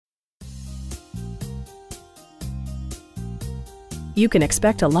You can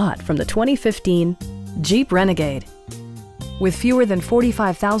expect a lot from the 2015 Jeep Renegade. With fewer than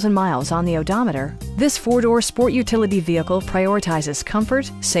 45,000 miles on the odometer, this four-door sport utility vehicle prioritizes comfort,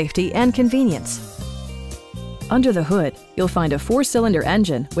 safety, and convenience. Under the hood, you'll find a four-cylinder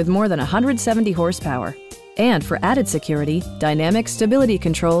engine with more than 170 horsepower. And for added security, dynamic stability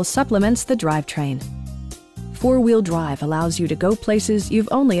control supplements the drivetrain. Four-wheel drive allows you to go places you've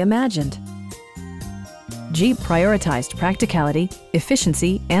only imagined. Jeep prioritized practicality,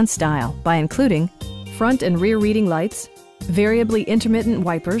 efficiency, and style by including front and rear reading lights, variably intermittent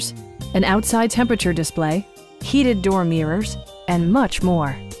wipers, an outside temperature display, heated door mirrors, and much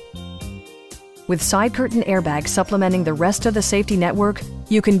more. With side curtain airbags supplementing the rest of the safety network,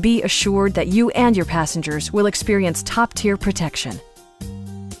 you can be assured that you and your passengers will experience top-tier protection.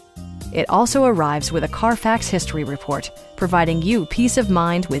 It also arrives with a Carfax history report, providing you peace of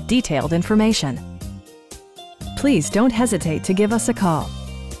mind with detailed information. Please don't hesitate to give us a call.